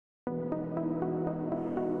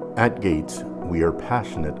At Gates, we are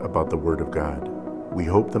passionate about the Word of God. We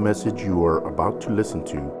hope the message you are about to listen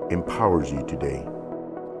to empowers you today.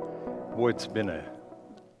 Boy, it's been a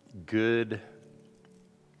good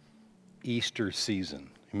Easter season.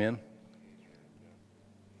 Amen?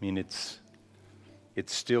 I mean, it's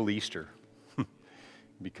still Easter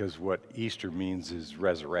because what Easter means is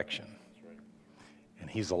resurrection. And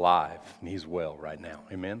He's alive and He's well right now.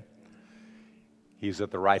 Amen? He's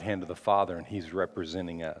at the right hand of the Father, and He's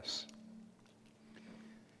representing us.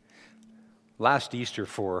 Last Easter,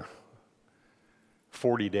 for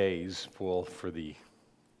 40 days, well, for the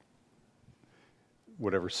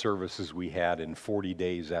whatever services we had in 40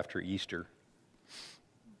 days after Easter,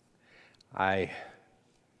 I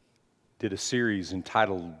did a series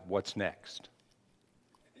entitled, What's Next?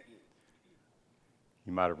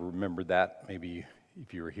 You might have remembered that, maybe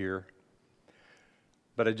if you were here.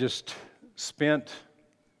 But I just spent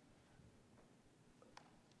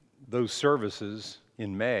those services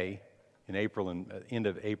in May, in April and end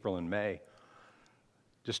of April and May,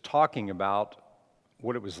 just talking about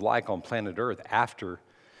what it was like on planet Earth after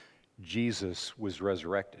Jesus was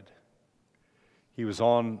resurrected. He was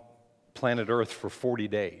on planet Earth for 40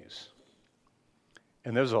 days.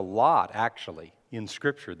 And there's a lot, actually, in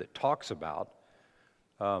Scripture that talks about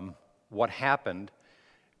what happened,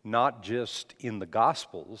 not just in the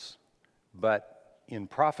Gospels, but in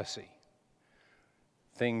prophecy.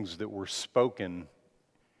 Things that were spoken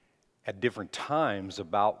at different times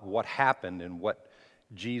about what happened and what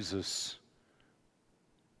Jesus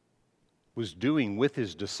was doing with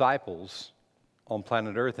His disciples on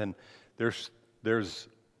planet Earth. And there's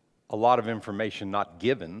a lot of information not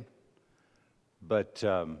given, but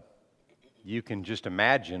you can just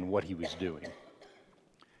imagine what He was doing.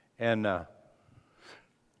 And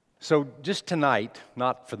so just tonight,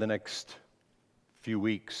 not for the next few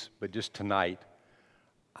weeks, but just tonight,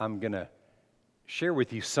 I'm going to share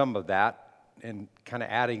with you some of that and kind of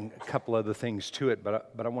adding a couple other things to it,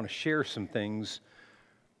 but I want to share some things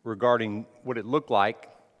regarding what it looked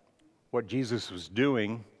like, what Jesus was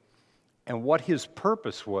doing, and what His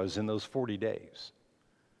purpose was in those 40 days.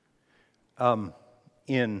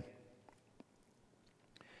 In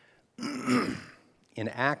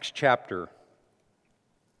Acts chapter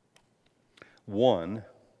 1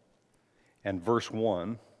 and verse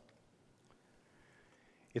 1,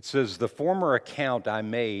 it says, "The former account I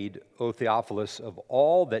made, O Theophilus, of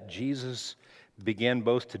all that Jesus began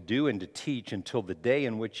both to do and to teach until the day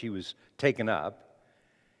in which He was taken up,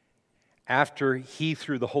 after He,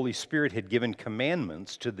 through the Holy Spirit, had given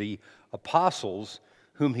commandments to the apostles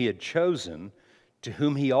whom He had chosen, to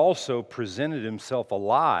whom He also presented Himself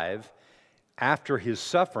alive after His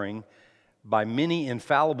suffering by many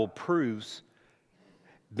infallible proofs,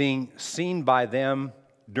 being seen by them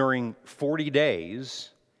during 40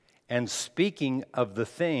 days, and speaking of the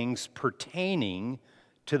things pertaining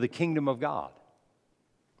to the kingdom of God."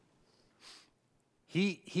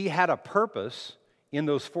 He had a purpose in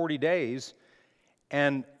those 40 days,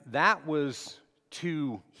 and that was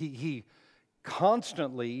he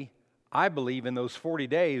constantly, I believe, in those 40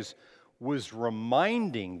 days, was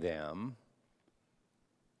reminding them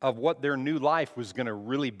of what their new life was going to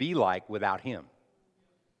really be like without Him.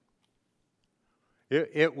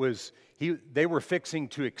 They were fixing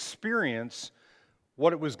to experience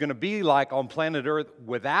what it was going to be like on planet Earth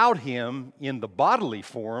without Him in the bodily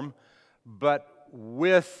form, but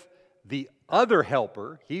with the other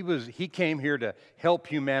helper. He came here to help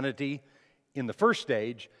humanity in the first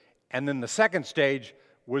stage, and then the second stage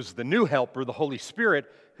was the new helper, the Holy Spirit,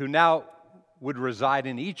 who now would reside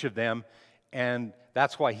in each of them, and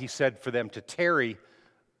that's why He said for them to tarry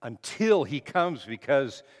until He comes,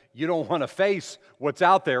 because you don't want to face what's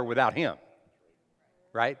out there without Him,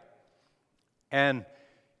 right? And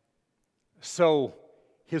so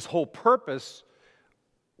His whole purpose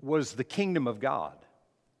was the kingdom of God.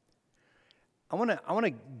 I want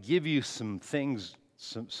to give you some things,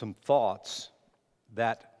 some thoughts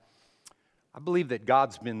that I believe that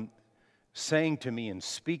God's been saying to me and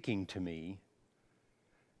speaking to me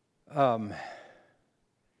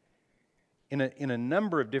in a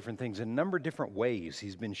number of different things, in a number of different ways.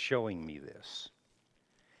 He's been showing me this.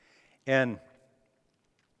 And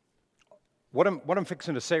what I'm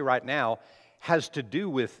fixing to say right now has to do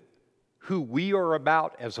with who we are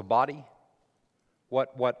about as a body,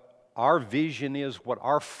 what our vision is, what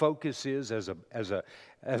our focus is as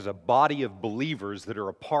a body of believers that are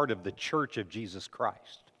a part of the church of Jesus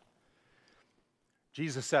Christ.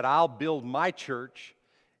 Jesus said, "I'll build my church,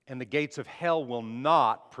 and the gates of hell will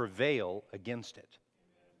not prevail against it."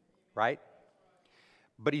 Right?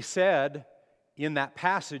 But He said in that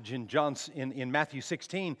passage in Matthew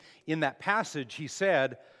 16, in that passage, he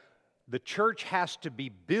said, the church has to be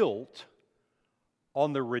built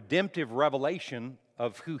on the redemptive revelation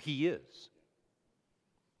of who he is.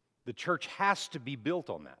 The church has to be built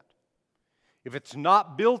on that. If it's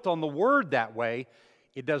not built on the Word that way,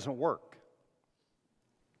 it doesn't work.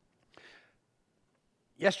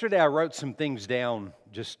 Yesterday I wrote some things down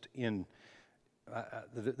just in,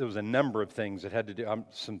 there was a number of things that had to do,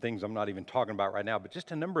 some things I'm not even talking about right now, but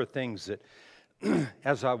just a number of things that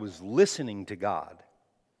as I was listening to God,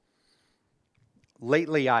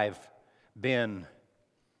 lately I've been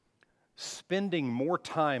spending more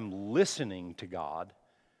time listening to God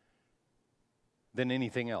than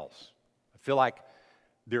anything else. I feel like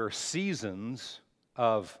there are seasons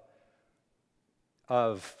of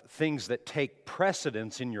things that take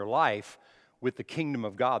precedence in your life with the kingdom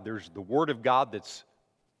of God. There's the Word of God that's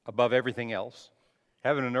above everything else.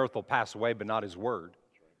 Heaven and earth will pass away, but not His Word,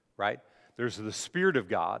 right? There's the Spirit of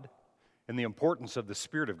God and the importance of the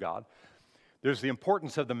Spirit of God. There's the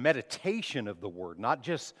importance of the meditation of the Word, not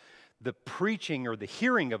just the preaching or the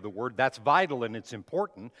hearing of the Word. That's vital and it's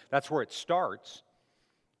important. That's where it starts.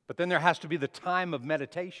 But then there has to be the time of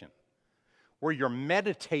meditation where you're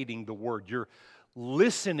meditating the Word. You're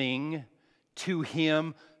listening to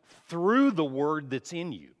Him through the Word that's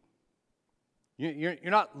in you. You're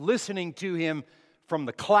not listening to Him from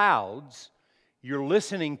the clouds. You're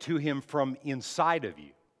listening to Him from inside of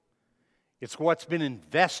you. It's what's been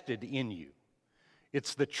invested in you.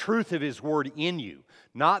 It's the truth of His Word in you.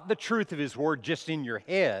 Not the truth of His Word just in your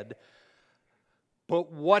head,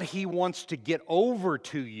 but what He wants to get over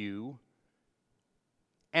to you,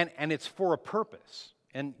 and it's for a purpose.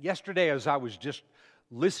 And yesterday as I was just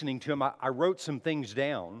listening to Him, I wrote some things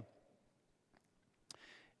down.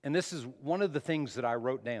 And this is one of the things that I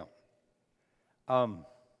wrote down.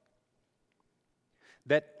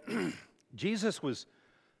 That Jesus was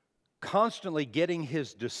constantly getting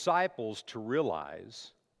His disciples to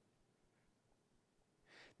realize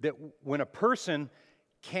that when a person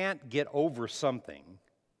can't get over something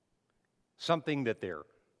that they're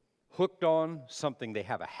hooked on, something they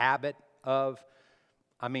have a habit of,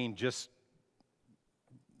 just,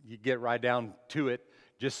 you get right down to it,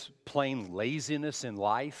 just plain laziness in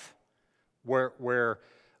life, where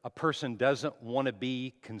a person doesn't want to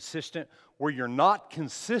be consistent, where you're not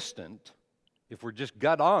consistent, if we're just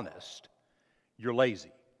gut honest, you're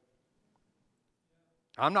lazy.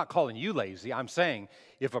 I'm not calling you lazy. I'm saying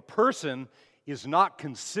if a person is not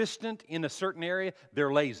consistent in a certain area,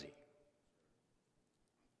 they're lazy.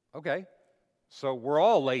 Okay, so we're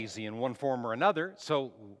all lazy in one form or another,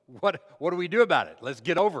 so what do we do about it? Let's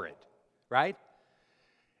get over it, right?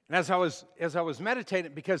 And as I was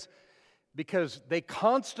meditating, because they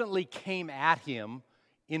constantly came at Him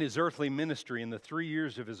in His earthly ministry, in the 3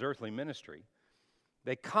 years of His earthly ministry,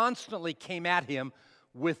 they constantly came at Him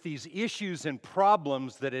with these issues and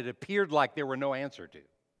problems that it appeared like there were no answer to.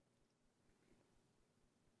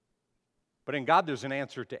 But in God, there's an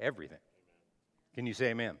answer to everything. Can you say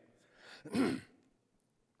amen?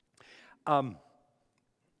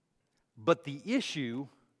 But the issue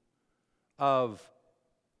of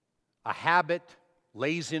a habit,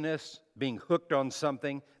 laziness, being hooked on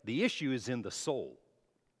something, the issue is in the soul.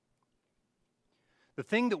 The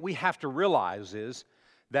thing that we have to realize is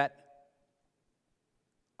that,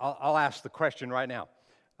 I'll ask the question right now.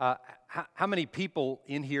 How many people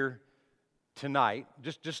in here tonight,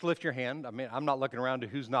 just lift your hand. I'm not looking around to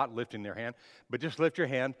who's not lifting their hand, but just lift your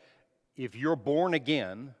hand. If you're born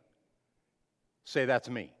again, say that's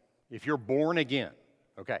me. If you're born again,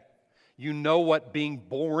 okay. You know what being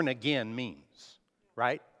born again means,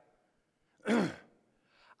 right?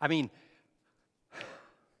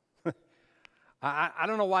 I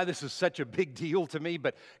don't know why this is such a big deal to me,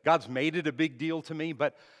 but God's made it a big deal to me.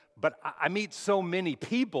 But I meet so many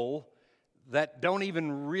people that don't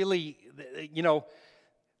even really,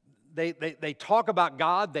 they talk about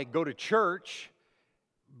God, they go to church,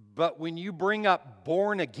 but when you bring up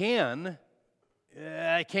born again,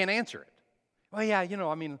 I can't answer it. Well, yeah,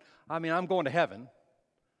 I'm going to heaven.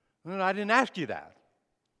 No, I didn't ask you that.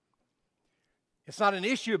 It's not an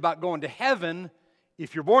issue about going to heaven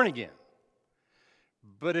if you're born again.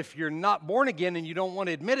 But if you're not born again and you don't want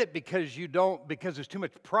to admit it because there's too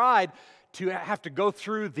much pride to have to go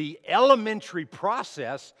through the elementary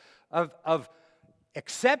process of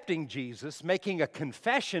accepting Jesus, making a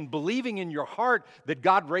confession, believing in your heart that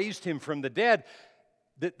God raised Him from the dead,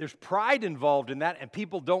 that there's pride involved in that, and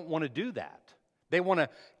people don't want to do that. They want to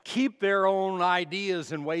keep their own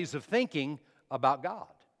ideas and ways of thinking about God.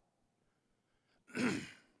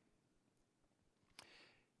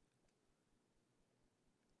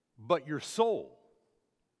 but your soul,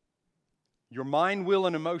 your mind, will,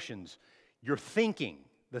 and emotions, your thinking,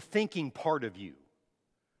 the thinking part of you.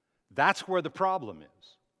 That's where the problem is.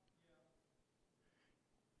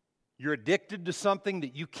 You're addicted to something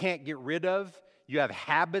that you can't get rid of. You have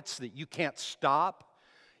habits that you can't stop.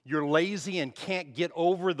 You're lazy and can't get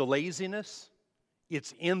over the laziness.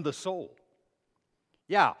 It's in the soul.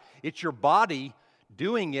 Yeah, it's your body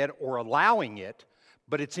doing it or allowing it,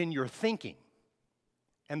 but it's in your thinking.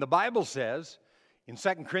 And the Bible says in 2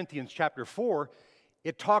 Corinthians chapter 4,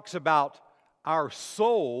 it talks about our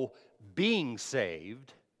soul being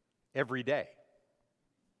saved every day.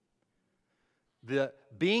 The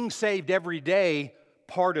being saved every day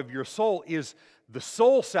part of your soul is the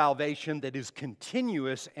soul salvation that is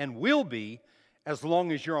continuous and will be as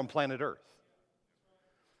long as you're on planet Earth.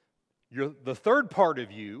 The third part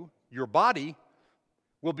of you, your body,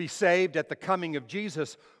 will be saved at the coming of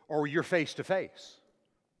Jesus or you're face to face.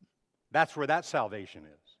 That's where that salvation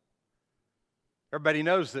is. Everybody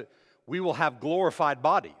knows that we will have glorified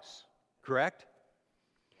bodies, correct?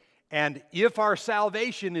 And if our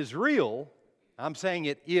salvation is real, I'm saying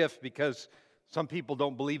it if because some people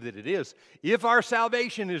don't believe that it is. If our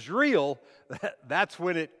salvation is real, that's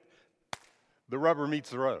when the rubber meets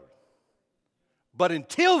the road. But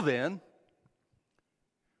until then,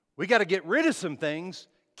 we got to get rid of some things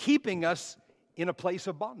keeping us in a place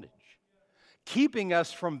of bondage, keeping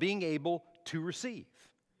us from being able to receive.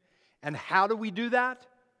 And how do we do that?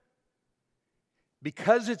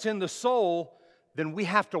 Because it's in the soul, then we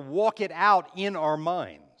have to walk it out in our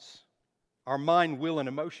minds, our mind, will, and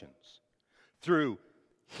emotions, through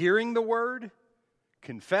hearing the Word,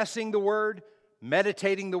 confessing the Word,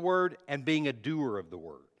 meditating the Word, and being a doer of the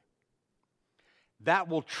Word. That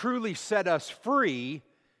will truly set us free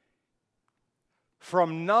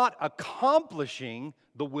from not accomplishing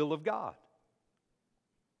the will of God.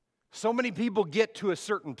 So many people get to a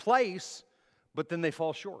certain place, but then they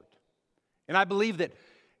fall short. And I believe that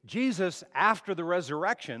Jesus, after the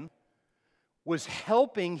resurrection, was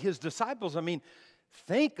helping his disciples. I mean,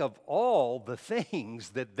 think of all the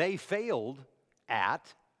things that they failed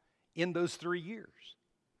at in those 3 years.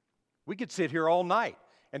 We could sit here all night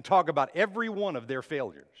and talk about every one of their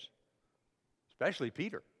failures, especially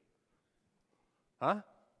Peter. Huh?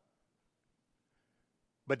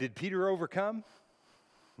 But did Peter overcome?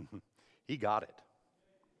 He got it.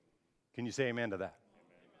 Can you say amen to that?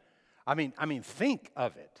 I mean, think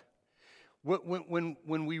of it.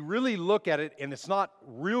 When we really look at it, and it's not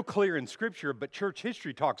real clear in Scripture, but church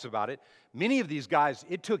history talks about it, many of these guys,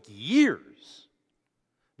 it took years.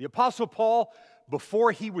 The Apostle Paul,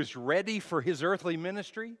 before he was ready for his earthly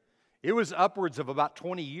ministry, it was upwards of about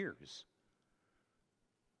 20 years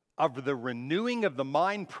of the renewing of the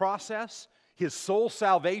mind process, his soul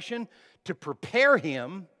salvation, to prepare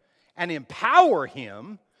him and empower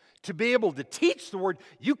him to be able to teach the Word.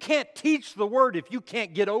 You can't teach the Word if you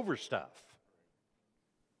can't get over stuff.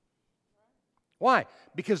 Why?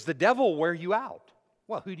 Because the devil will wear you out.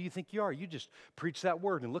 Well, who do you think you are? You just preach that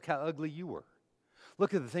Word and look how ugly you were.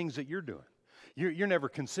 Look at the things that you're doing. You're never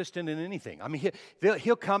consistent in anything. I mean,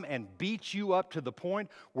 he'll come and beat you up to the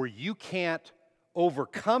point where you can't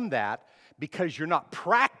overcome that because you're not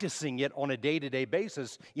practicing it on a day-to-day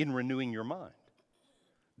basis in renewing your mind.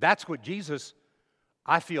 That's what Jesus,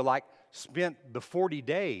 I feel like, spent the 40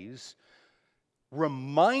 days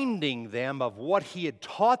reminding them of what he had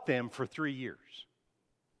taught them for 3 years.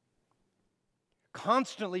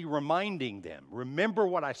 Constantly reminding them, remember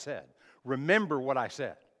what I said. Remember what I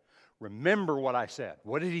said. Remember what I said.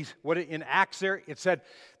 What in Acts there, it said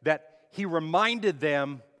that he reminded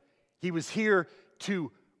them he was here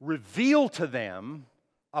to reveal to them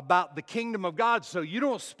about the kingdom of God, so you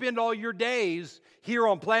don't spend all your days here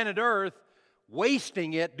on planet Earth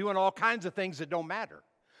wasting it doing all kinds of things that don't matter.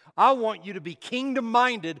 I want you to be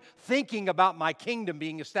kingdom-minded, thinking about my kingdom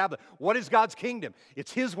being established. What is God's kingdom?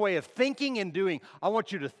 It's his way of thinking and doing. I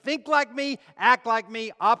want you to think like me, act like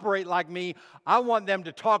me, operate like me. I want them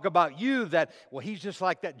to talk about you that, well, he's just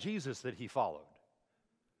like that Jesus that he followed.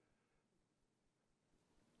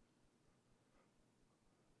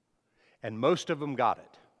 And most of them got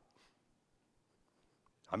it.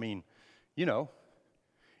 I mean, you know,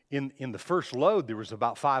 in the first load, there was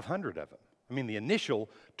about 500 of them. I mean, the initial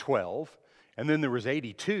 12, and then there was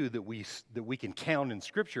 82 that we can count in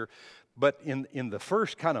Scripture. But in the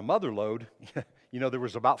first kind of mother load, you know, there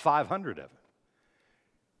was about 500 of them.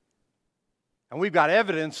 And we've got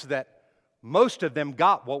evidence that most of them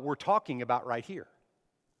got what we're talking about right here.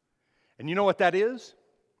 And you know what that is?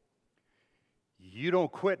 You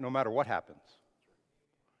don't quit no matter what happens.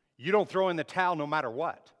 You don't throw in the towel no matter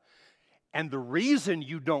what. And the reason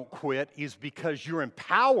you don't quit is because you're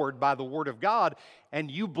empowered by the Word of God and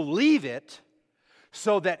you believe it,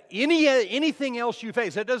 so that anything else you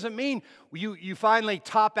face, that doesn't mean you finally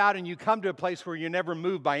top out and you come to a place where you're never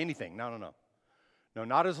moved by anything. No. No,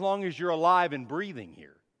 not as long as you're alive and breathing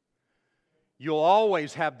here. You'll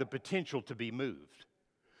always have the potential to be moved.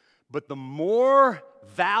 But the more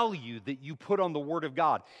value that you put on the Word of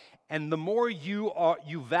God, and the more you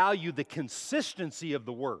value the consistency of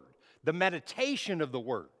the Word, the meditation of the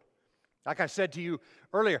Word. Like I said to you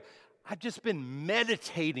earlier, I've just been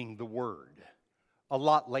meditating the Word a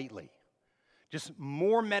lot lately. Just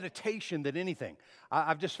more meditation than anything.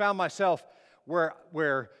 I've just found myself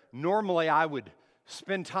where normally I would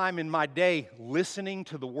spend time in my day listening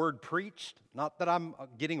to the Word preached. Not that I'm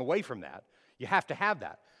getting away from that. You have to have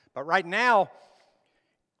that. But right now,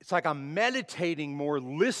 it's like I'm meditating more,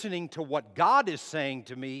 listening to what God is saying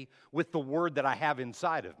to me with the Word that I have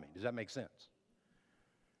inside of me. Does that make sense?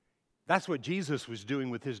 That's what Jesus was doing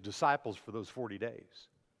with His disciples for those 40 days.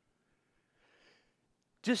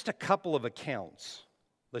 Just a couple of accounts.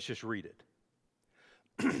 Let's just read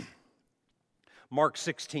it. Mark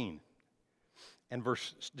 16, and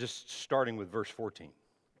just starting with verse 14.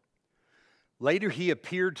 Later He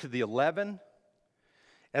appeared to the 11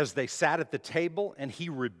 as they sat at the table, and He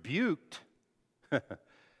rebuked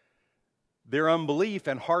their unbelief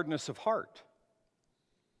and hardness of heart.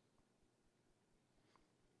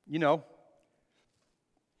 You know,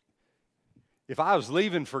 if I was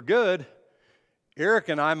leaving for good, Eric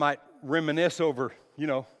and I might reminisce over,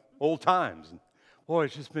 old times. And, boy,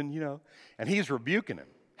 it's just been, and he's rebuking him.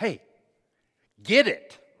 Hey, get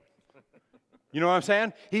it. You know what I'm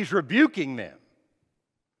saying? He's rebuking them.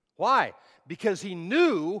 Why? Because he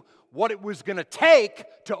knew what it was going to take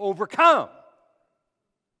to overcome.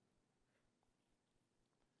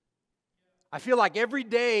 I feel like every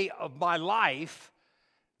day of my life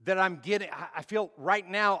that I feel right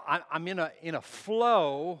now I'm in a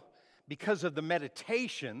flow because of the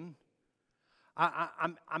meditation.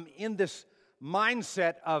 I'm in this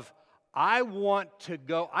mindset of I want to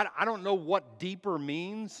go. I don't know what deeper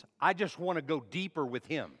means. I just want to go deeper with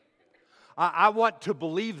Him. I want to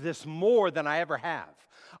believe this more than I ever have.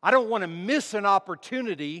 I don't want to miss an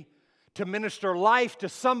opportunity to minister life to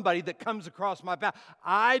somebody that comes across my path.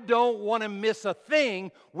 I don't want to miss a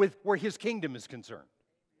thing with where His kingdom is concerned.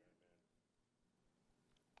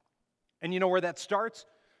 And you know where that starts?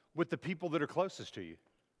 With the people that are closest to you.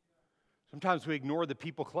 Sometimes we ignore the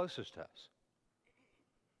people closest to us.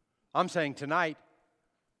 I'm saying tonight,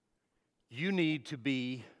 you need to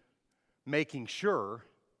be making sure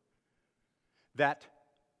that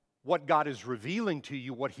what God is revealing to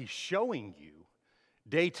you, what He's showing you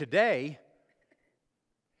day to day,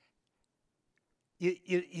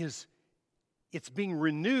 it's being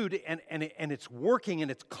renewed and it's working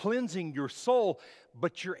and it's cleansing your soul,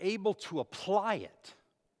 but you're able to apply it.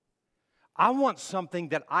 I want something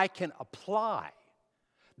that I can apply,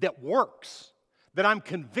 that works, that I'm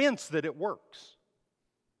convinced that it works.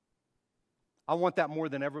 I want that more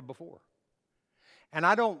than ever before. And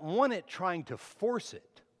I don't want it trying to force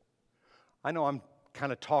it. I know I'm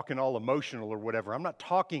kind of talking all emotional or whatever. I'm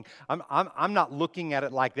not looking at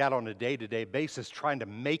it like that on a day-to-day basis, trying to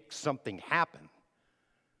make something happen.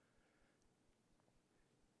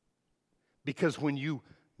 Because when you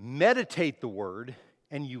meditate the Word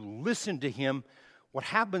and you listen to Him, what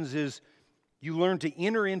happens is you learn to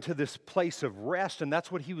enter into this place of rest, and that's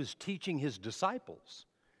what He was teaching His disciples.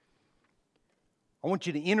 I want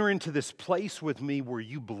you to enter into this place with me where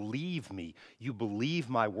you believe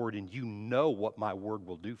my Word, and you know what my Word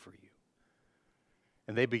will do for you.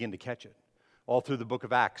 And they begin to catch it. All through the book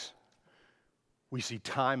of Acts, we see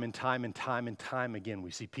time and time and time and time again.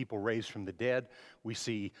 We see people raised from the dead. We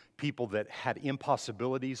see people that had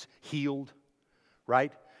impossibilities healed,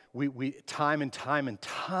 right? We time and time and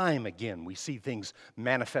time again, we see things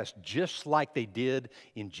manifest just like they did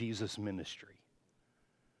in Jesus' ministry.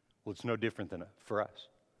 Well, it's no different for us.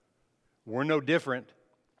 We're no different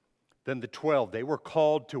than the 12. They were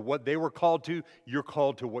called to what they were called to. You're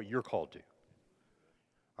called to what you're called to.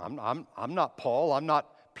 I'm not Paul. I'm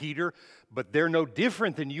not Peter. But they're no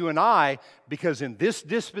different than you and I, because in this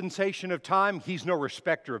dispensation of time, He's no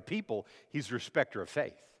respecter of people. He's a respecter of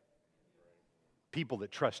faith. People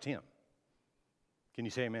that trust Him. Can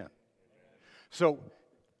you say amen? So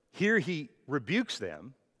here He rebukes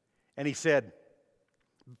them, and He said,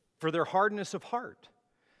 for their hardness of heart,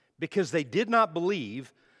 because they did not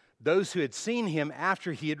believe those who had seen Him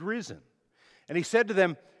after He had risen. And He said to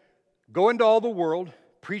them, go into all the world,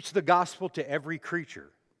 preach the gospel to every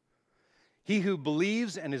creature. He who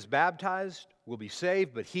believes and is baptized will be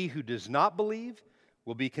saved, but he who does not believe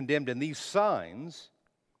will be condemned. And these signs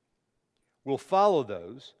will follow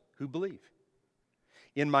those who believe.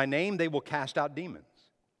 In my name they will cast out demons.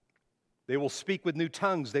 They will speak with new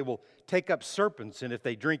tongues. They will take up serpents, and if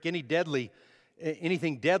they drink anything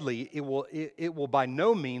deadly, it will by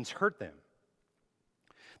no means hurt them.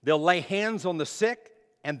 They'll lay hands on the sick,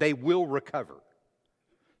 and they will recover.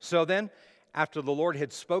 So then, after the Lord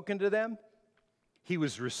had spoken to them, he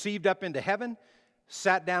was received up into heaven,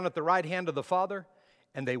 sat down at the right hand of the Father,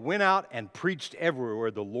 and they went out and preached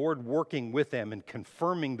everywhere, the Lord working with them and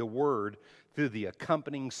confirming the word through the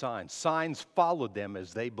accompanying signs. Signs followed them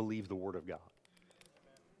as they believed the word of God.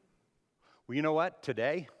 Well, you know what?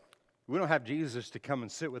 Today, we don't have Jesus to come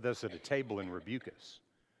and sit with us at a table and rebuke us.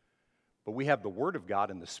 But we have the word of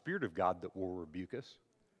God and the Spirit of God that will rebuke us.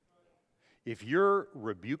 If you're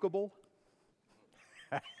rebukable,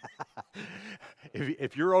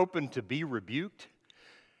 if you're open to be rebuked,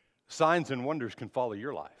 signs and wonders can follow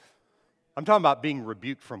your life. I'm talking about being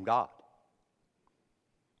rebuked from God.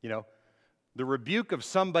 You know, the rebuke of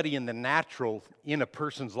somebody in the natural in a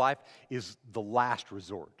person's life is the last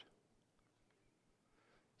resort.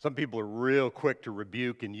 Some people are real quick to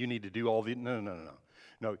rebuke, and you need to do all the...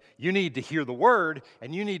 No, you need to hear the word,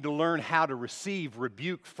 and you need to learn how to receive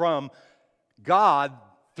rebuke from God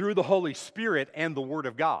through the Holy Spirit and the Word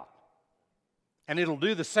of God. And it'll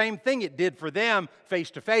do the same thing it did for them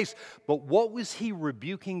face to face. But what was he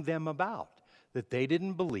rebuking them about? That they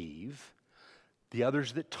didn't believe the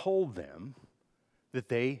others that told them that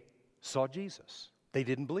they saw Jesus. They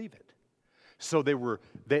didn't believe it. So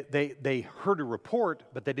they heard a report,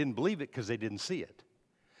 but they didn't believe it because they didn't see it.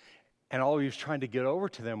 And all he was trying to get over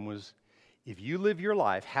to them was, if you live your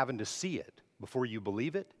life having to see it before you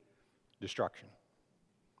believe it, destruction.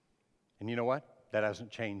 And you know what? That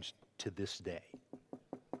hasn't changed to this day.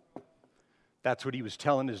 That's what he was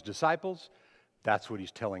telling his disciples. That's what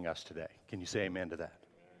he's telling us today. Can you say amen to that?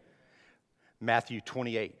 Matthew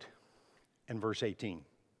 28 and verse 18.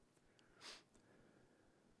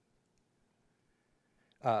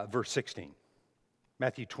 Verse 16.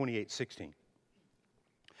 Matthew 28:16.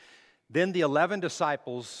 Then the 11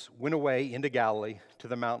 disciples went away into Galilee to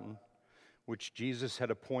the mountain which Jesus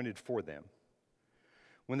had appointed for them.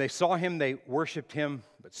 When they saw him, they worshiped him,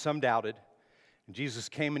 but some doubted. And Jesus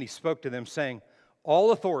came and he spoke to them, saying,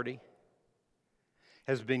 all authority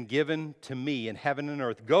has been given to me in heaven and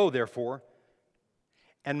earth. Go, therefore,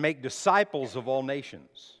 and make disciples of all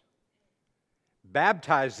nations,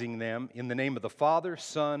 baptizing them in the name of the Father,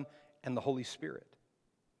 Son, and the Holy Spirit.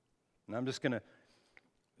 And I'm just going to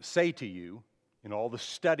say to you, in all the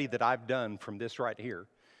study that I've done from this right here,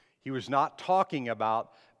 he was not talking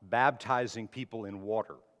about baptizing people in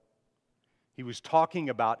water. He was talking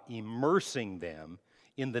about immersing them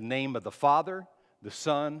in the name of the Father, the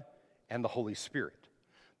Son, and the Holy Spirit.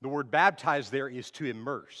 The word baptize there is to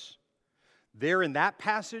immerse. There in that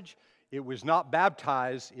passage, it was not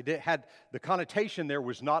baptize. It had the connotation there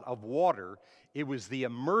was not of water. It was the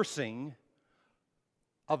immersing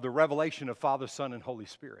of the revelation of Father, Son, and Holy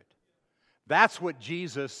Spirit. That's what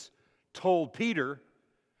Jesus told Peter.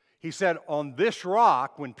 He said, on this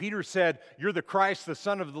rock, when Peter said, you're the Christ, the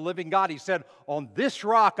Son of the living God, he said, on this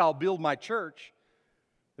rock I'll build my church,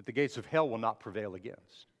 that the gates of hell will not prevail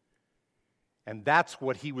against. And that's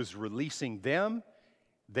what he was releasing them.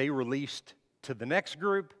 They released to the next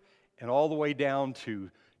group, and all the way down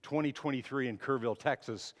to 2023 in Kerrville,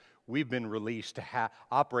 Texas, we've been released to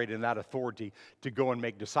operate in that authority to go and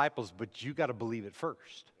make disciples, but you got to believe it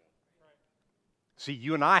first. See,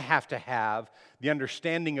 you and I have to have the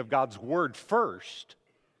understanding of God's Word first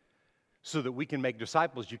so that we can make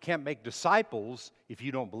disciples. You can't make disciples if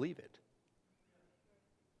you don't believe it.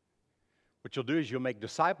 What you'll do is you'll make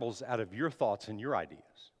disciples out of your thoughts and your ideas.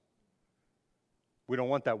 We don't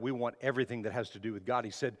want that. We want everything that has to do with God.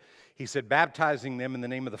 He said, baptizing them in the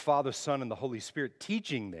name of the Father, Son, and the Holy Spirit,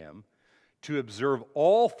 teaching them to observe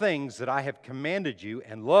all things that I have commanded you,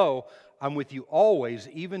 and lo, I'm with you always,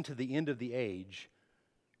 even to the end of the age.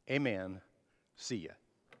 Amen. See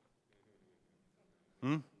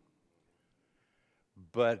ya.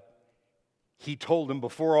 But he told them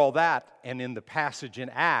before all that, and in the passage in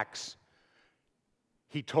Acts,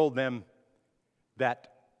 he told them that,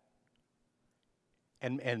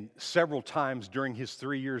 and several times during his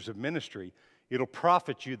 3 years of ministry, it'll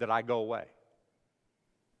profit you that I go away.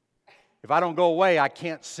 If I don't go away, I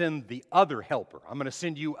can't send the other helper. I'm going to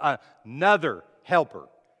send you another helper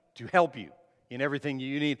to help you in everything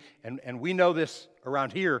you need. And we know this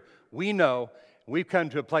around here. We know, we've come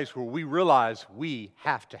to a place where we realize we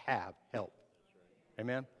have to have help.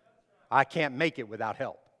 Amen? I can't make it without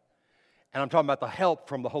help. And I'm talking about the help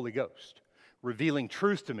from the Holy Ghost, revealing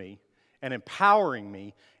truth to me and empowering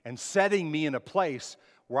me and setting me in a place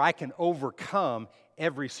where I can overcome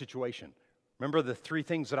every situation. Remember the three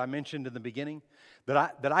things that I mentioned in the beginning?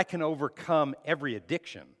 That I can overcome every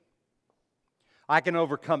addiction. I can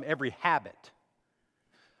overcome every habit.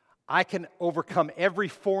 I can overcome every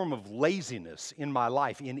form of laziness in my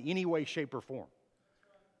life in any way, shape, or form.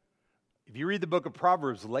 If you read the book of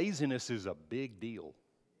Proverbs, laziness is a big deal.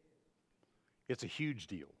 It's a huge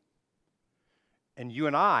deal. And you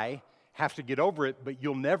and I have to get over it, but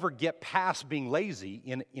you'll never get past being lazy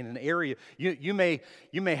in an area. You may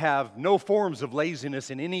have no forms of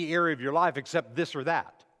laziness in any area of your life except this or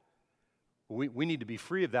that. We need to be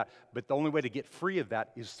free of that, but the only way to get free of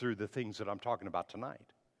that is through the things that I'm talking about tonight.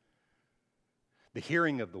 The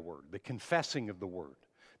hearing of the Word, the confessing of the Word,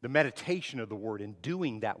 the meditation of the Word, and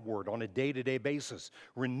doing that Word on a day-to-day basis,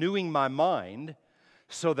 renewing my mind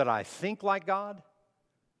so that I think like God,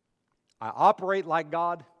 I operate like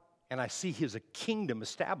God, and I see His kingdom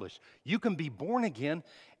established. You can be born again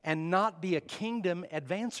and not be a kingdom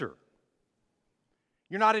advancer.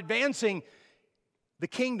 You're not advancing the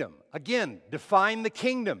kingdom. Again, define the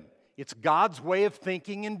kingdom. It's God's way of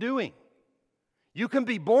thinking and doing. You can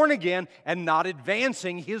be born again and not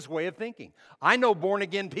advancing His way of thinking. I know born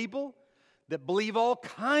again people that believe all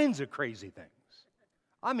kinds of crazy things.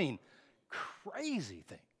 I mean, crazy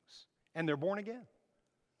things. And they're born again.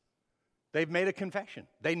 They've made a confession.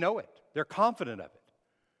 They know it. They're confident of it.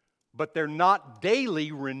 But they're not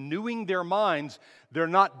daily renewing their minds. They're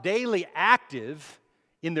not daily active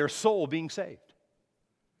in their soul being saved.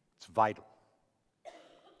 It's vital.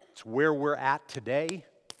 It's where we're at today.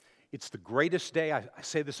 It's the greatest day. I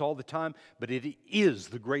say this all the time, but it is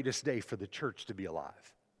the greatest day for the church to be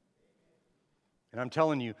alive. And I'm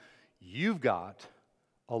telling you, you've got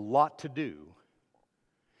a lot to do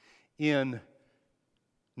in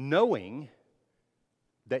knowing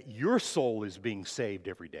that your soul is being saved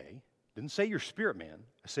every day. Didn't say your spirit man.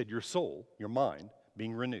 I said your soul, your mind,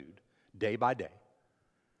 being renewed day by day.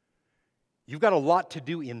 You've got a lot to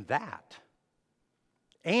do in that.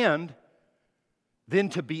 And then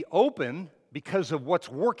to be open, because of what's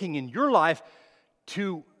working in your life,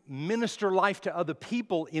 to minister life to other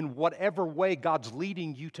people in whatever way God's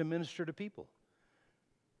leading you to minister to people.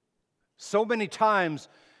 So many times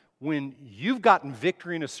when you've gotten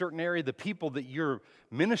victory in a certain area, the people that you're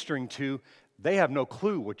ministering to, they have no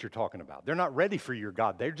clue what you're talking about. They're not ready for your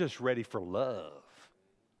God. They're just ready for love.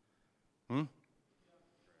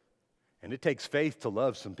 And it takes faith to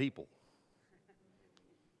love some people.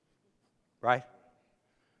 Right?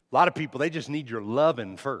 A lot of people, they just need your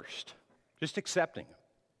loving first. Just accepting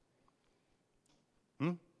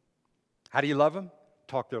them. How do you love them?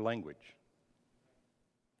 Talk their language.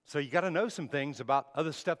 So you got to know some things about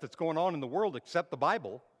other stuff that's going on in the world except the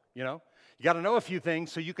Bible, you know. You got to know a few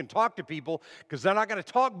things so you can talk to people, because they're not going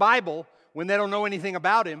to talk Bible when they don't know anything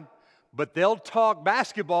about Him, but they'll talk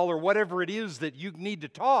basketball or whatever it is that you need to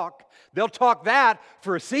talk. They'll talk that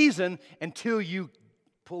for a season until you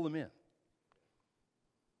pull them in.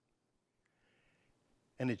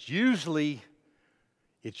 And it's usually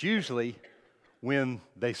when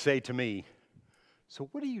they say to me, "So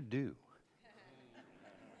what do you do?"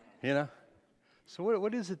 You know? So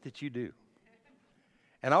what is it that you do?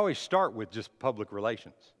 And I always start with just public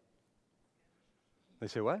relations. They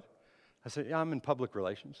say, "What?" I said, "Yeah, I'm in public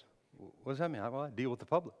relations." "What does that mean?" "Well, I deal with the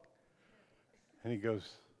public." And he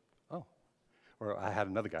goes, "Oh." Or I had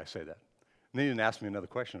another guy say that. And he didn't ask me another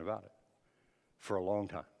question about it for a long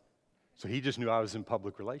time. So he just knew I was in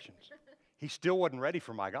public relations. He still wasn't ready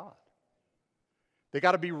for my God. They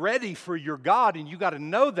got to be ready for your God, and you got to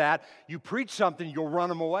know that. You preach something, you'll run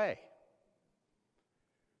them away.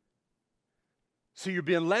 So you're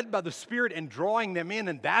being led by the Spirit and drawing them in,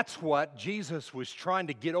 and that's what Jesus was trying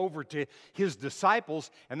to get over to His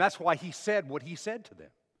disciples, and that's why He said what He said to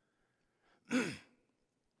them.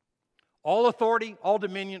 All authority, all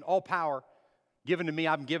dominion, all power given to me,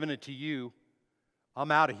 I'm giving it to you.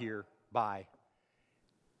 I'm out of here. Bye.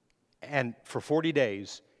 And for 40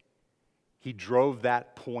 days, He drove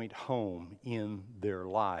that point home in their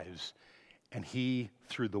lives. And He,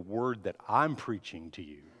 through the word that I'm preaching to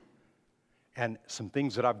you, and some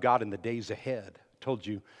things that I've got in the days ahead. I told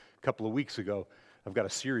you a couple of weeks ago, I've got a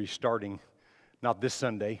series starting, not this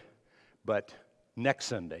Sunday, but next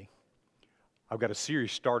Sunday. I've got a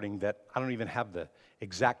series starting that I don't even have the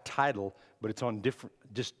exact title, but it's on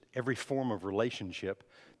just every form of relationship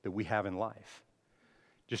that we have in life.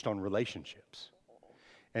 Just on relationships.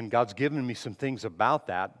 And God's given me some things about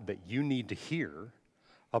that you need to hear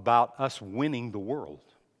about us winning the world.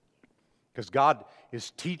 Because God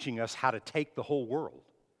is teaching us how to take the whole world.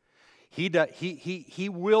 He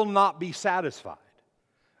will not be satisfied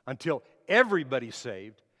until everybody's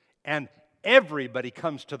saved and everybody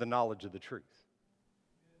comes to the knowledge of the truth.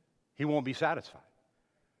 He won't be satisfied.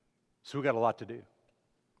 So we've got a lot to do.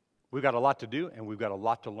 We've got a lot to do, and we've got a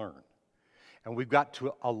lot to learn. And we've got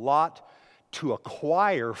a lot to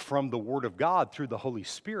acquire from the Word of God through the Holy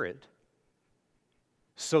Spirit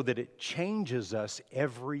so that it changes us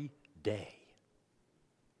every day.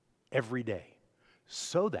 Every day.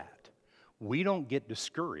 So that we don't get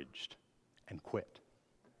discouraged and quit.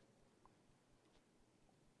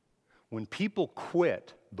 When people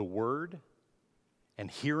quit the Word and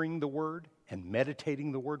hearing the Word and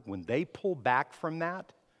meditating the Word, when they pull back from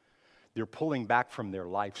that, they're pulling back from their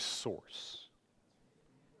life's source.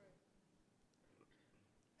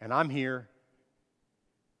 And I'm here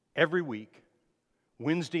every week,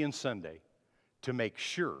 Wednesday and Sunday, to make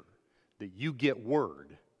sure that you get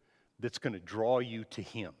Word that's going to draw you to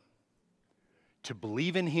Him. To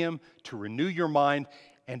believe in Him, to renew your mind,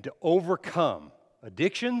 and to overcome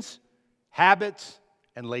addictions, habits,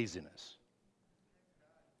 and laziness.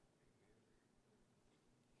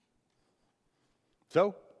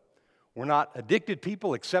 So, we're not addicted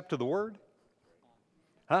people except to the Word.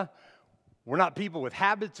 We're not people with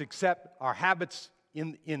habits except our habits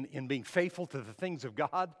in being faithful to the things of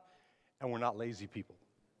God. And we're not lazy people.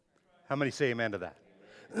 How many say amen to that?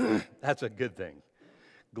 That's a good thing.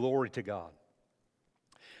 Glory to God.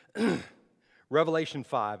 Revelation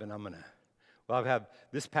 5, and I have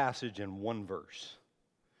this passage in one verse.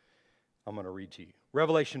 I'm going to read to you.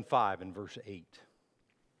 Revelation 5 and verse 8.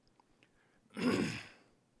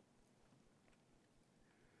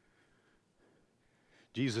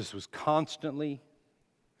 Jesus was constantly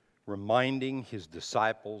reminding His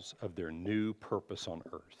disciples of their new purpose on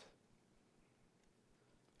earth.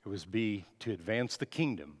 It was to advance the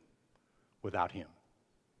kingdom without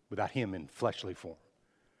Him in fleshly form,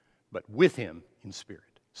 but with Him in spirit.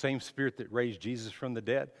 Same Spirit that raised Jesus from the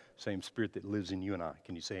dead, same Spirit that lives in you and I.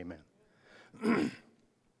 Can you say amen?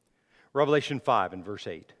 Revelation 5 and verse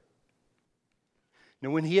 8. Now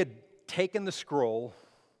when He had taken the scroll,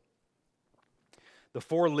 the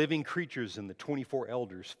 4 living creatures and the 24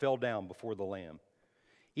 elders fell down before the Lamb,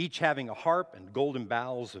 each having a harp and golden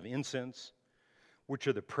bowls of incense, which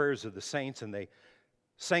are the prayers of the saints, and they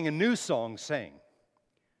sang a new song, saying,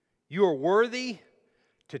 "You are worthy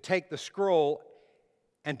to take the scroll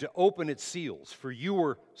and to open its seals, for you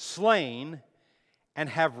were slain and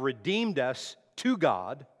have redeemed us to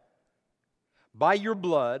God by your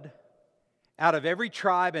blood out of every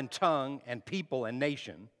tribe and tongue and people and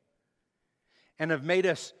nation, and have made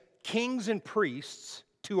us kings and priests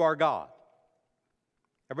to our God."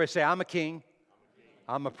 Everybody say, I'm a king.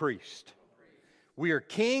 I'm a priest. We are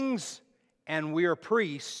kings and we are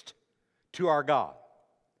priests to our God.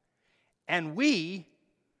 And we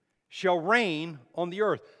shall reign on the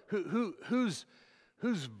earth. Who's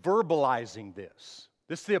verbalizing this?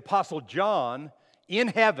 This is the Apostle John in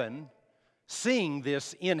heaven, seeing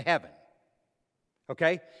this in heaven.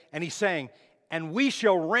 Okay? And he's saying, and we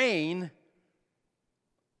shall reign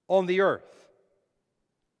on the earth.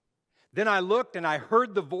 Then I looked and I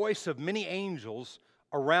heard the voice of many angels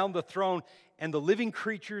around the throne and the living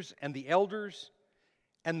creatures and the elders,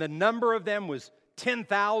 and the number of them was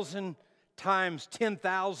 10,000 times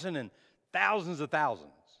 10,000 and thousands of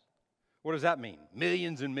thousands. What does that mean?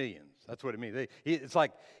 Millions and millions. That's what it means. It's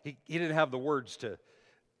like he didn't have the words to,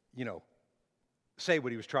 say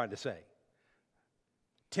what he was trying to say.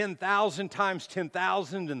 10,000 times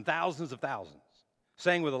 10,000 and thousands of thousands.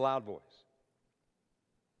 Saying with a loud voice,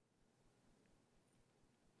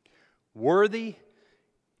 "Worthy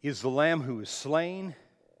is the Lamb who is slain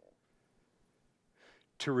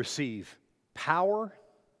to receive power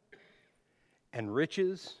and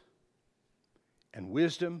riches and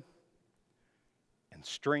wisdom and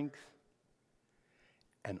strength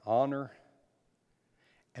and honor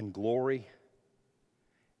and glory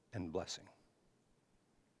and blessing."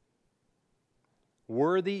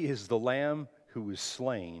 Worthy is the Lamb who was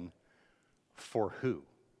slain for who?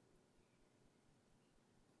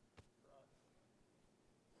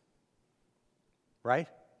 Right?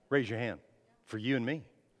 Raise your hand. For you and me.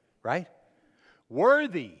 Right?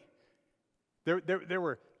 Worthy. There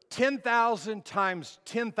were 10,000 times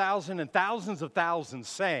 10,000 and thousands of thousands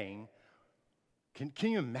saying, can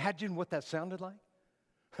you imagine what that sounded like?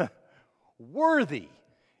 Worthy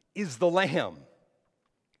is the Lamb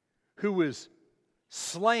who was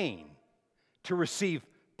slain to receive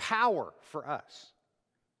power for us,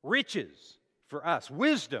 riches for us,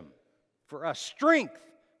 wisdom for us, strength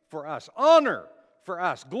for us, honor for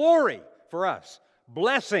us, glory for us.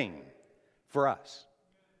 Blessing for us.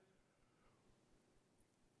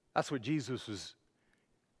 That's what Jesus was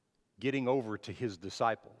getting over to his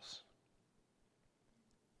disciples.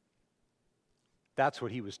 That's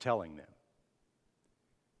what he was telling them.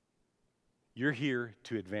 You're here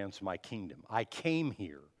to advance my kingdom. I came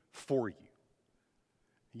here for you.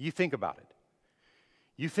 You think about it.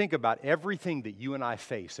 You think about everything that you and I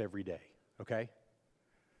face every day, okay?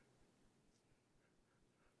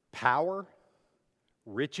 Power,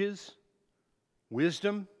 riches,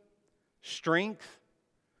 wisdom, strength,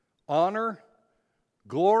 honor,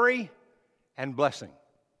 glory, and blessing.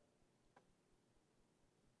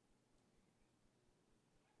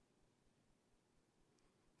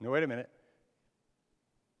 Now, wait a minute.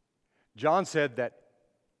 John said that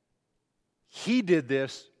he did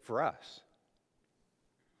this for us.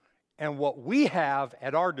 And what we have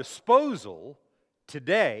at our disposal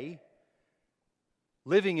today,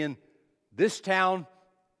 living in this town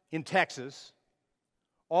in Texas,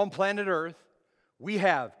 on planet Earth, we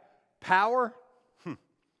have power,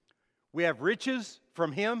 we have riches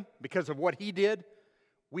from him because of what he did,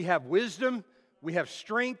 we have wisdom, we have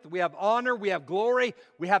strength, we have honor, we have glory,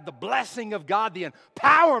 we have the blessing of God, the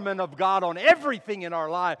empowerment of God on everything in our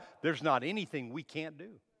life. There's not anything we can't do.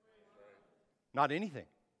 Not anything.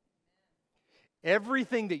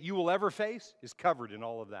 Everything that you will ever face is covered in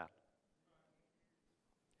all of that.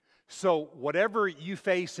 So whatever you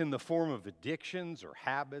face in the form of addictions or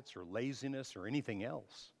habits or laziness or anything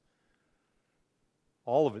else,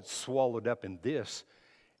 all of it's swallowed up in this.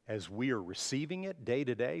 As we are receiving it day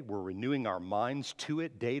to day, we're renewing our minds to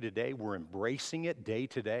it day to day, we're embracing it day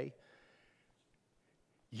to day.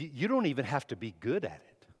 You don't even have to be good at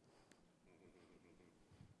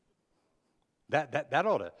it. That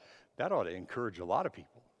ought to encourage a lot of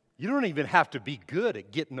people. You don't even have to be good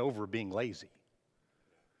at getting over being lazy.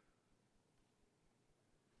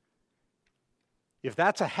 If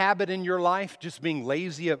that's a habit in your life, just being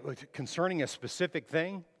lazy concerning a specific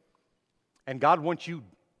thing, and God wants you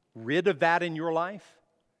rid of that in your life,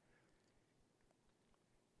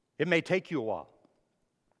 it may take you a while.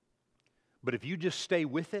 But if you just stay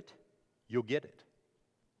with it, you'll get it.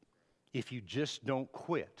 If you just don't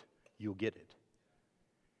quit, you'll get it.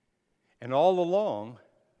 And all along,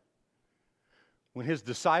 when his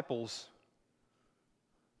disciples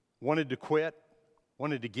wanted to quit,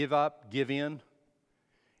 wanted to give up, give in,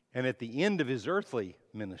 and at the end of his earthly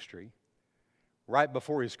ministry, right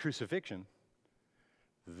before his crucifixion,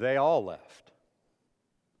 they all left.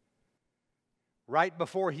 Right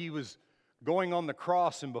before he was going on the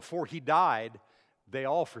cross and before he died, they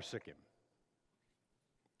all forsook him.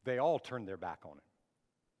 They all turned their back on him.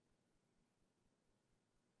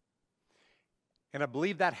 And I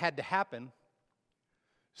believe that had to happen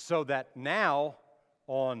so that now,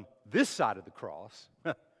 on this side of the cross,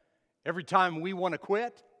 every time we want to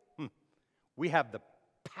quit, we have the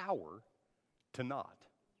power to not.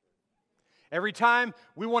 Every time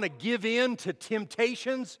we want to give in to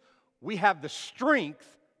temptations, we have the strength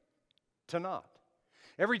to not.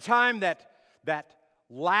 Every time that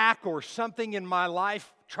lack or something in my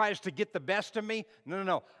life tries to get the best of me,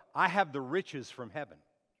 no. I have the riches from heaven.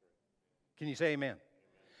 Can you say amen?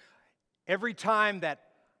 Every time that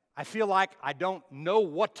I feel like I don't know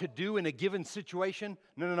what to do in a given situation,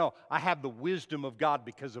 no. I have the wisdom of God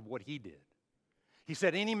because of what he did. He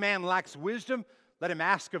said, any man lacks wisdom, let him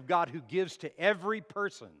ask of God, who gives to every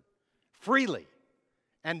person freely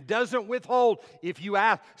and doesn't withhold if you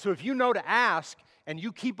ask. So if you know to ask and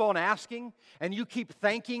you keep on asking and you keep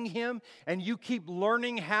thanking him and you keep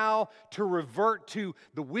learning how to revert to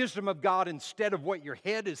the wisdom of God instead of what your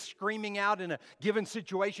head is screaming out in a given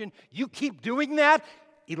situation, you keep doing that,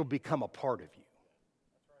 it'll become a part of you.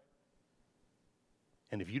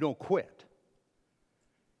 And if you don't quit,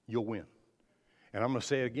 you'll win. And I'm going to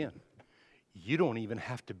say it again. You don't even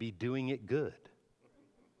have to be doing it good.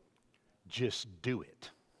 Just do it.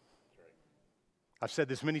 I've said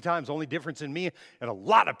this many times. The only difference in me and a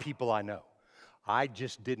lot of people I know, I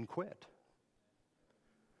just didn't quit.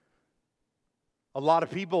 A lot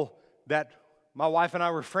of people that my wife and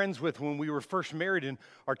I were friends with when we were first married and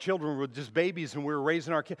our children were just babies and we were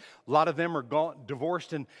raising our kids, a lot of them are gone,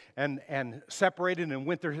 divorced and separated and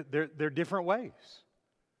went their different ways.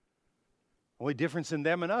 Only difference in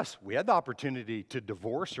them and us, we had the opportunity to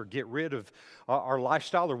divorce or get rid of our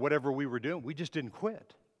lifestyle or whatever we were doing. We just didn't quit. Amen.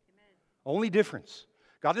 Only difference.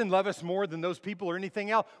 God didn't love us more than those people or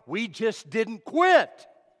anything else. We just didn't quit.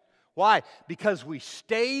 Why? Because we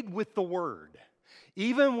stayed with the Word.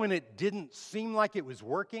 Even when it didn't seem like it was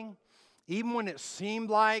working, even when it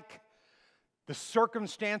seemed like The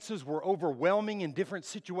circumstances were overwhelming in different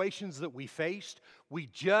situations that we faced. We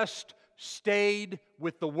just stayed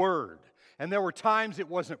with the Word. And there were times it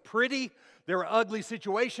wasn't pretty. There were ugly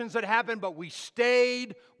situations that happened, but we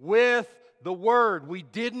stayed with the Word. We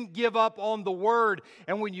didn't give up on the Word.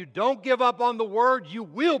 And when you don't give up on the Word, you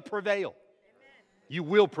will prevail. Amen. You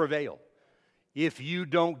will prevail if you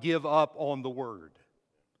don't give up on the Word.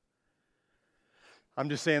 I'm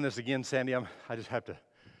just saying this again, Sandy. I just have to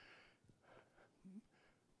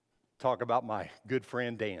talk about my good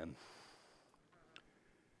friend Dan.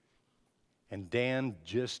 And Dan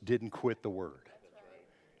just didn't quit the Word.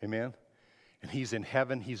 Amen? And he's in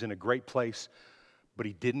heaven. He's in a great place. But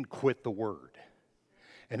he didn't quit the Word.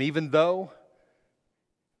 And even though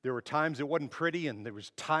there were times it wasn't pretty and there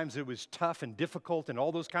was times it was tough and difficult and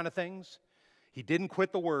all those kind of things, he didn't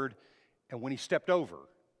quit the Word. And when he stepped over,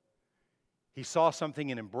 he saw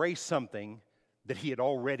something and embraced something that he had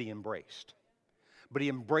already embraced. But he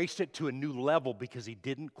embraced it to a new level because he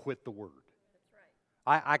didn't quit the Word.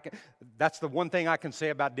 That's right. That's the one thing I can say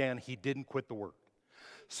about Dan. He didn't quit the Word.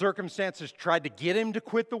 Circumstances tried to get him to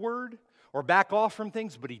quit the Word or back off from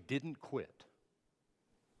things, but he didn't quit.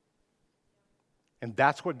 And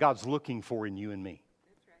that's what God's looking for in you and me.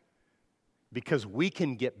 That's right. Because we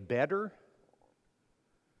can get better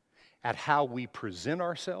at how we present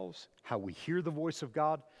ourselves, how we hear the voice of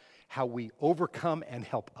God, how we overcome and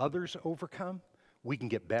help others overcome. We can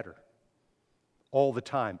get better all the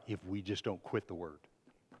time if we just don't quit the Word.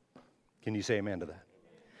 Can you say amen to that?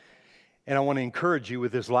 And I want to encourage you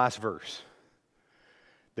with this last verse,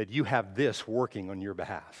 that you have this working on your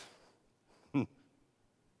behalf.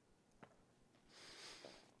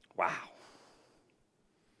 Wow.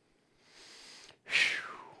 Whew.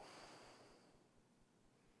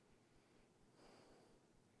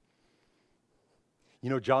 You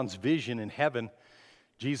know, John's vision in heaven,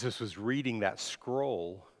 Jesus was reading that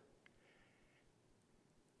scroll,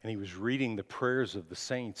 and he was reading the prayers of the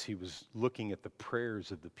saints. He was looking at the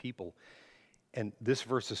prayers of the people. And this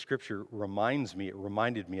verse of Scripture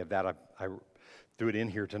reminded me of that. I threw it in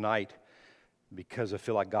here tonight because I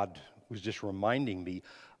feel like God was just reminding me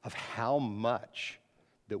of how much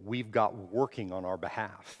that we've got working on our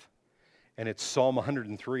behalf. And it's Psalm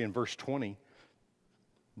 103 and verse 20.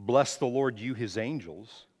 Bless the Lord, you his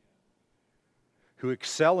angels, who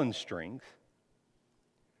excel in strength,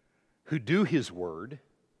 who do his word,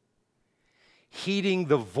 heeding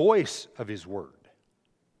the voice of his word.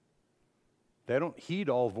 They don't heed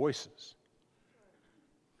all voices.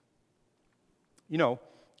 You know,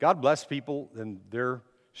 God bless people and their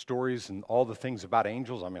stories and all the things about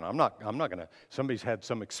angels. I mean, I'm not going to, somebody's had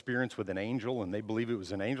some experience with an angel and they believe it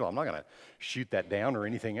was an angel. I'm not going to shoot that down or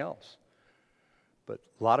anything else. But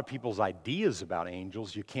a lot of people's ideas about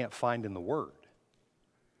angels you can't find in the Word.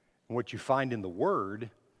 And what you find in the Word,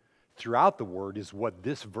 throughout the Word, is what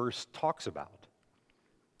this verse talks about.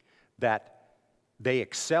 That they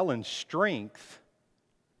excel in strength,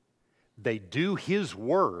 they do His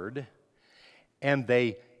Word, and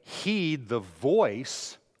they heed the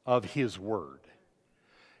voice of His Word.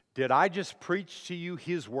 Did I just preach to you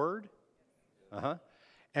His Word?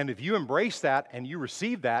 And if you embrace that and you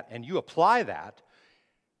receive that and you apply that,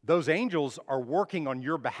 those angels are working on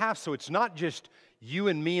your behalf. So it's not just you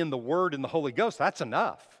and me and the Word and the Holy Ghost. That's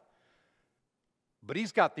enough. But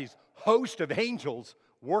He's got these host of angels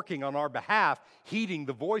working on our behalf, heeding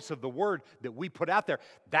the voice of the Word that we put out there.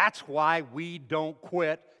 That's why we don't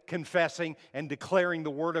quit confessing and declaring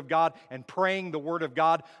the Word of God and praying the Word of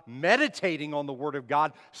God, meditating on the Word of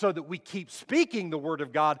God, so that we keep speaking the Word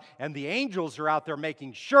of God, and the angels are out there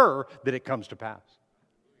making sure that it comes to pass.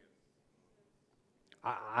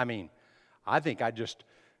 I mean, I think I just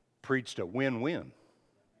preached a win-win.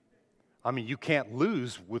 I mean, you can't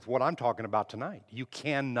lose with what I'm talking about tonight. You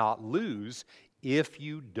cannot lose if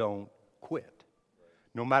you don't quit.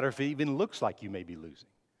 No matter if it even looks like you may be losing.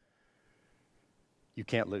 You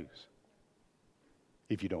can't lose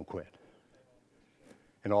if you don't quit.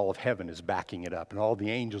 And all of heaven is backing it up. And all the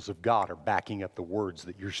angels of God are backing up the words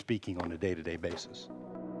that you're speaking on a day-to-day basis.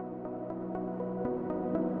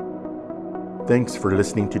 Thanks for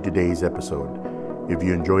listening to today's episode. If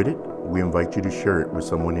you enjoyed it, we invite you to share it with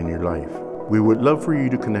someone in your life. We would love for you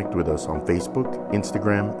to connect with us on Facebook,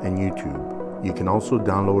 Instagram, and YouTube. You can also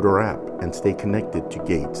download our app and stay connected to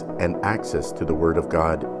Gates and access to the Word of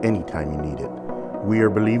God anytime you need it. We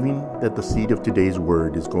are believing that the seed of today's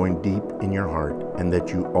word is going deep in your heart and that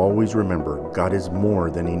you always remember God is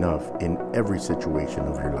more than enough in every situation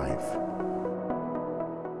of your life.